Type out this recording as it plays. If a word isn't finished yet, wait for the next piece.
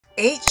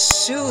8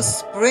 shoe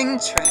spring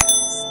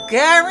trends,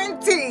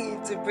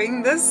 guaranteed to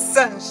bring the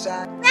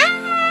sunshine.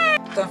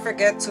 Don't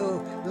forget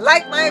to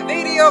like my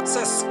video,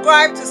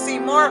 subscribe to see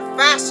more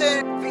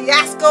fashion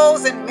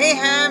fiascos and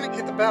mayhem.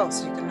 Hit the bell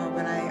so you can know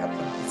when I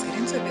upload. Let's get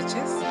into it,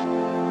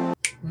 bitches.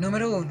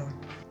 Numero uno,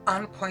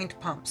 on point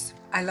pumps.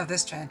 I love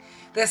this trend.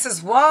 This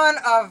is one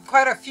of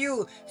quite a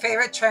few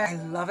favorite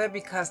trends. I love it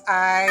because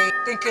I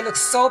think it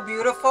looks so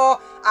beautiful.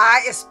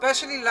 I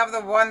especially love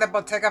the one that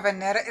Bottega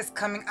Veneta is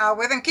coming out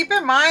with. And keep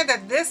in mind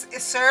that this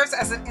serves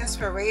as an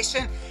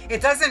inspiration.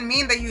 It doesn't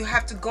mean that you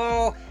have to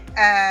go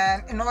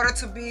and in order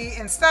to be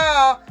in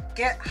style,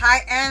 get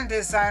high-end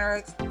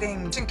designer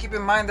things. And keep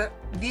in mind that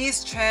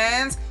these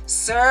trends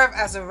serve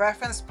as a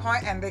reference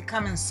point and they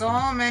come in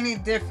so many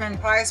different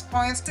price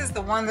points. This is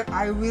the one that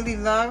I really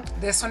love.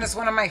 This one is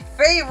one of my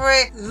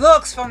favorite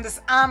looks from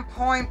this on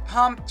point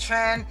pump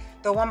trend.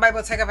 The one by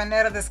Bottega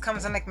Veneta, this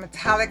comes in like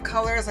metallic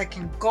colors, like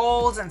in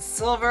golds and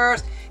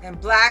silvers and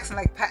blacks and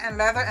like patent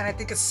leather, and I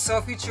think it's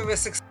so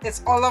futuristic.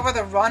 It's all over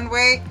the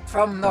runway,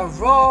 from the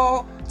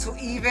row to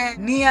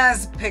even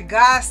Nia's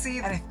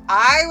Pegasi. And if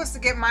I was to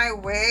get my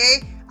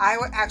way, I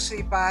would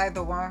actually buy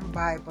the one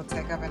by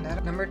Bottega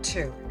Veneta. Number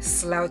 2,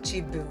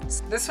 slouchy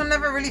boots. This one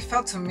never really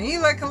felt to me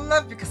like a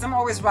look because I'm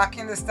always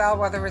rocking this style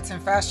whether it's in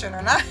fashion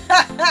or not.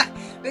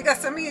 Because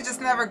to me it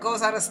just never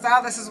goes out of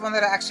style. This is one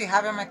that I actually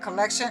have in my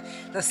collection.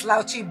 The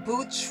slouchy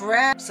boot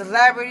trend.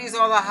 Celebrities,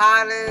 all the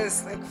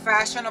hottest, like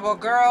fashionable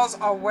girls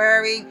are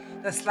wearing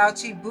the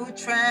slouchy boot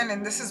trend,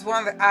 and this is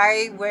one that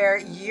I wear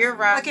year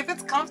round. Like if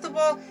it's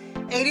comfortable,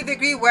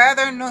 80-degree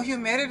weather, no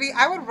humidity,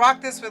 I would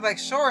rock this with like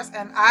shorts,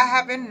 and I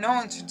have been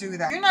known to do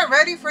that. If you're not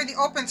ready for the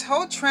open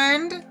toe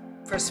trend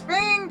for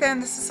spring,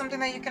 then this is something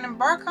that you can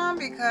embark on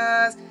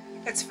because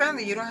it's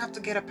friendly. You don't have to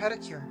get a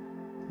pedicure.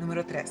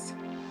 Numero 3,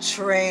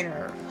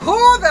 trainer.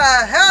 Who the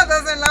hell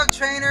doesn't love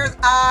trainers?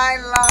 I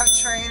love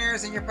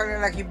trainers, and you're probably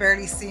like, you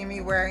barely see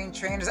me wearing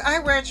trainers. I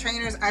wear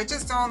trainers. I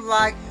just don't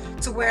like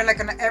to wear like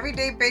on an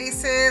everyday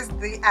basis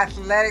the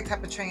athletic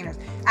type of trainers.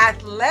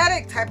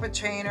 Athletic type of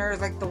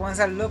trainers, like the ones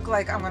that look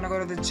like I'm gonna go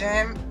to the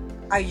gym,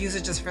 I use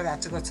it just for that,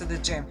 to go to the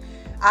gym.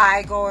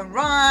 I go and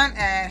run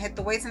and hit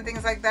the weights and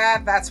things like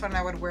that. That's when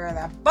I would wear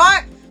that.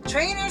 But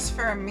trainers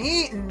for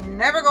me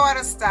never go out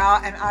of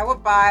style, and I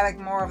would buy like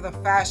more of the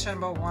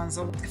fashionable ones.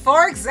 So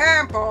for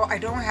example, I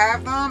don't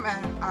have them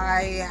and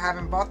I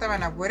haven't bought them,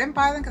 and I wouldn't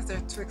buy them because they're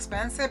too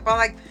expensive, but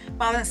like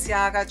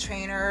Balenciaga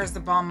trainers, the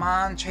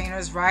Balmain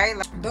trainers, right?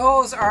 Like,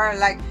 those are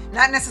like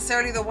not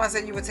necessarily the ones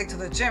that you would take to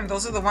the gym.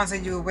 Those are the ones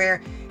that you would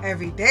wear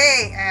every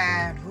day,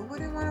 and who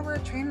wouldn't want to wear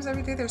trainers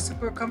every day? They're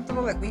super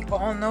comfortable. Like we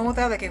all know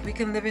that. Like if we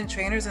can live in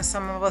trainers, and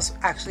some of us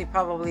actually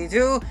probably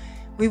do,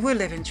 we would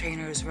live in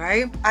trainers,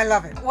 right? I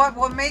love it. What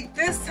will make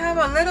this time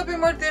a little bit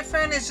more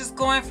different is just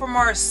going for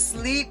more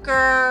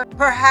sleeker,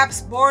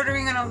 perhaps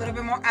bordering on a little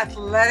bit more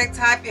athletic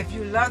type. If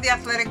you love the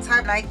athletic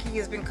type, Nike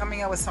has been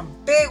coming out with some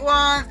big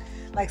ones,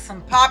 like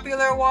some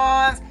popular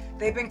ones.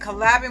 They've been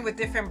collabing with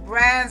different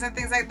brands and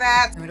things like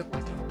that.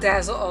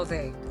 Dazzle all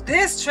day.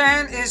 This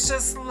trend is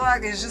just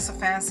like, it's just a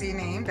fancy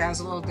name,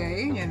 Dazzle all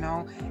day, you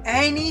know.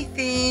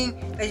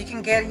 Anything that you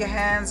can get your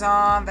hands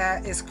on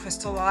that is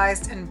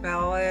crystallized,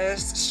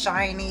 embellished,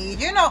 shiny,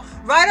 you know,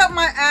 right up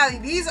my alley.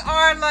 These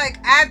are like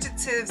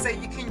adjectives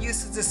that you can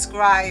use to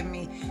describe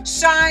me.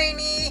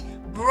 Shiny,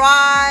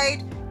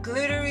 bright,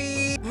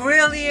 glittery,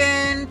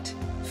 brilliant,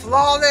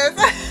 flawless.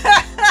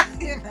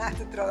 You have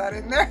to throw that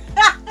in there.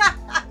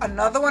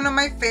 Another one of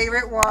my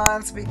favorite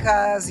ones,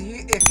 because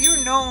if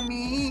you know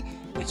me,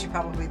 which you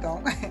probably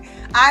don't,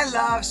 I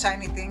love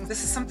shiny things.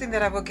 This is something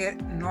that I would get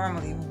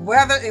normally,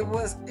 whether it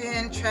was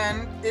in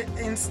trend,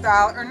 in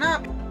style or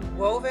not.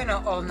 Woven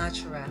or all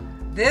natural.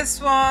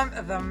 This one,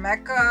 the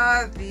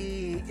mecca,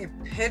 the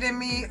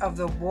epitome of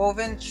the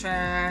woven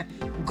trend,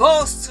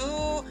 goes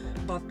to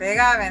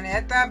Bottega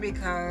Veneta,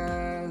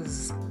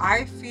 because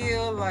I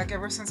feel like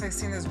ever since I've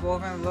seen this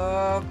woven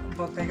look,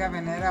 Bottega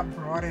Veneta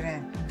brought it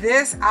in.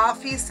 This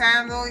Alfie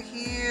sandal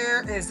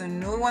here is a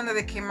new one that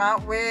they came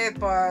out with,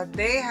 but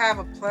they have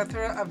a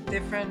plethora of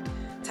different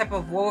type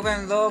of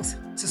woven looks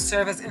to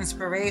serve as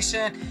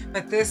inspiration.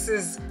 But this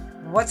is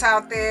what's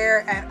out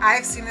there, and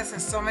I've seen this in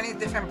so many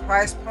different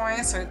price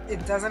points, so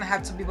it doesn't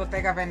have to be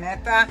Bottega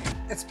Veneta.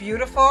 It's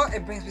beautiful.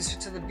 It brings me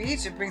straight to the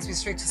beach. It brings me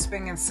straight to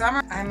spring and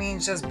summer. I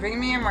mean, just bring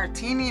me a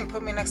martini and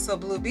put me next to a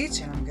blue beach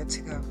and I'm good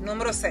to go.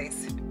 Numero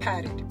 6,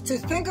 padded. To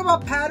think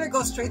about padded,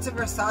 go straight to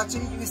Versace.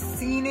 You've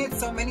seen it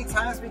so many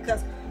times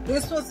because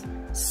this was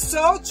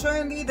so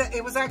trendy that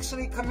it was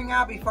actually coming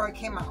out before it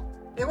came out.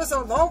 It was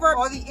all over.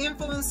 All the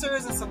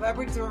influencers and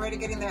celebrities were already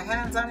getting their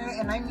hands on it,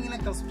 and I mean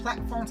like those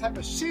platform type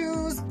of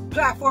shoes,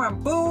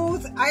 platform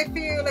boots. I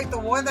feel like the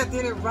one that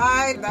did it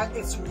right, that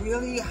it's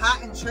really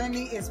hot and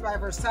trendy, is by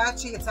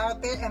Versace. It's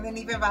out there. And then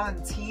even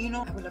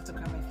Valentino. I would love to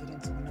cram my feet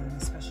into one of them,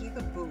 especially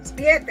the boots.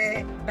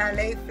 7,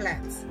 ballet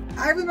flats.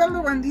 I remember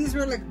when these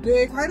were like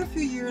big quite a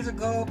few years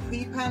ago,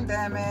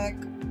 pre-pandemic,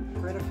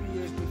 quite a few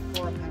years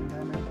before pandemic.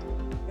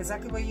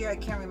 Exactly what year I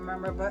can't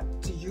remember,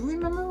 but do you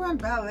remember when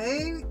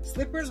ballet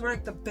slippers were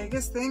like the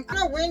biggest thing?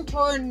 A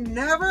winter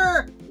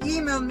never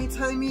emailed me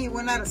telling me it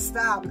went out of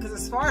style, because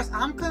as far as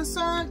I'm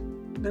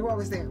concerned, they were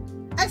always there.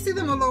 I see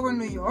them all over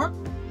New York.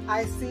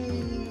 I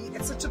see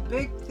it's such a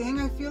big thing,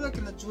 I feel like,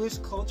 in the Jewish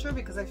culture,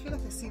 because I feel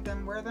like I see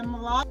them wear them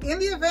a lot. In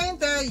the event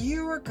that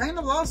you were kind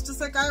of lost just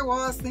like I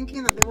was,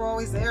 thinking that they were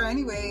always there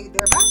anyway,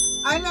 they're back.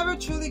 I never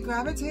truly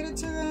gravitated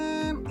to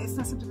them. It's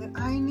not something that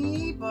I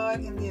need, but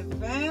in the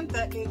event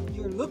that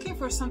you're looking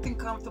for something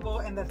comfortable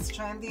and that's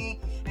trendy,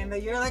 and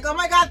that you're like, oh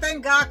my god,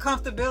 thank god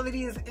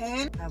comfortability is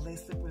in,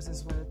 lace slippers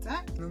is where it's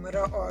at.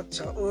 Numero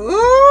 8.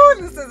 Ooh,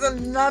 this is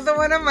another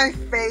one of my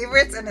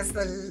favorites, and it's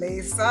the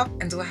lace up.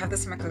 And do I have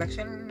this in my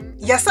collection?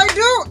 Yes, I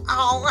do.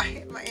 Oh, I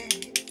hit my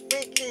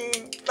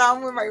freaking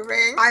thumb with my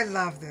ring. I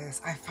love this.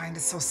 I find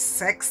it so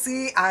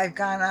sexy. I've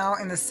gone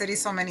out in the city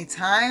so many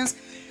times,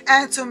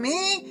 and to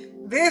me,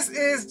 this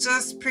is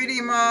just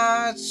pretty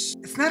much,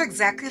 it's not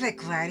exactly like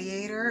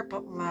Gladiator,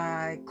 but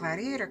like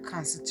Gladiator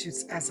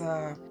constitutes as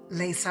a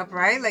lace up,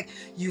 right? Like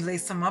you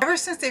lace them up. Ever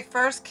since they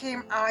first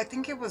came out, I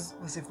think was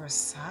it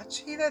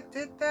Versace that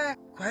did that?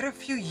 Quite a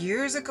few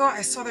years ago,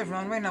 I saw the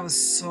runway and I was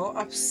so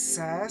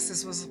obsessed.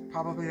 This was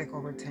probably like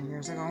over 10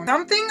 years ago.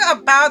 Something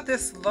about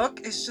this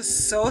look is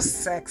just so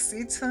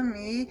sexy to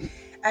me.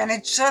 And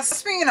it just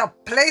puts me in a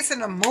place,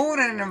 in a mood,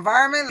 in an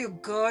environment. I feel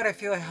good, I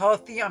feel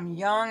healthy, I'm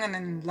young and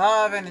in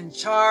love and in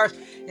charge.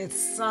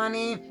 It's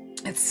sunny,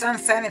 it's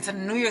sunset, it's a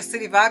New York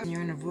City vibe.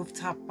 You're in a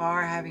rooftop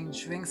bar having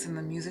drinks and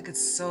the music is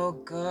so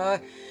good.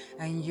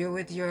 And you're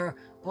with your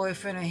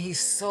boyfriend and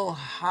he's so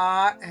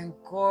hot and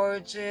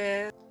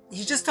gorgeous.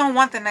 You just don't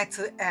want the night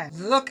to end.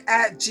 Look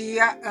at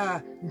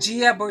Gia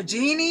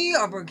Borghini,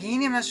 or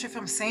Borghini, I'm not sure if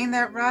I'm saying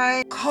that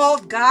right.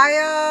 Called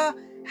Gaia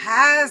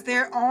has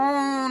their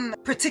own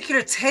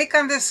particular take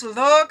on this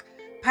look.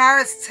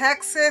 Paris,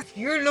 Texas. If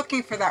you're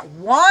looking for that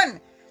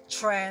one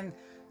trend,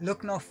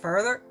 look no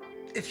further.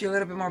 If you're a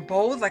little bit more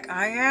bold like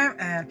I am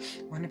and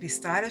want to be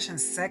stylish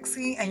and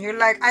sexy, and you're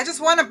like, I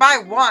just want to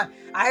buy one,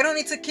 I don't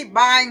need to keep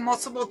buying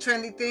multiple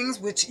trendy things,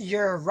 which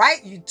you're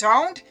right, you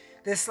don't.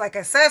 This, like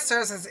I said,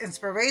 serves as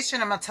inspiration.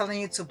 I'm not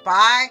telling you to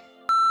buy